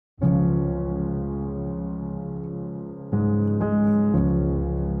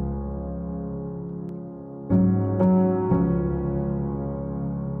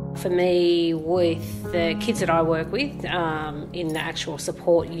For me, with the kids that I work with in the actual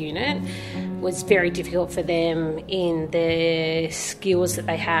support unit, was very difficult for them in the skills that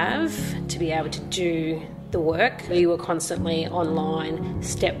they have to be able to do the work. We were constantly online,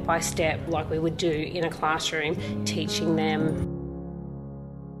 step by step, like we would do in a classroom, teaching them.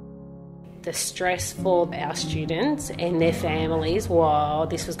 The stress for our students and their families while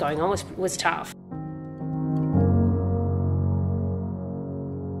this was going on was tough.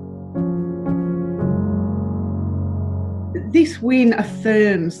 This win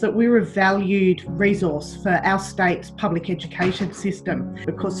affirms that we're a valued resource for our state's public education system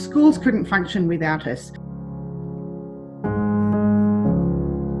because schools couldn't function without us.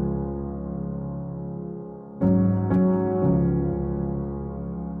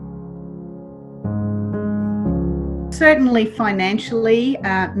 Certainly financially,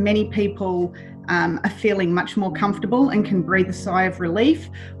 many people are feeling much more comfortable and can breathe a sigh of relief.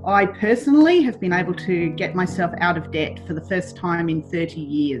 I personally have been able to get myself out of debt for the first time in 30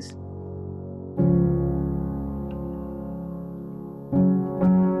 years.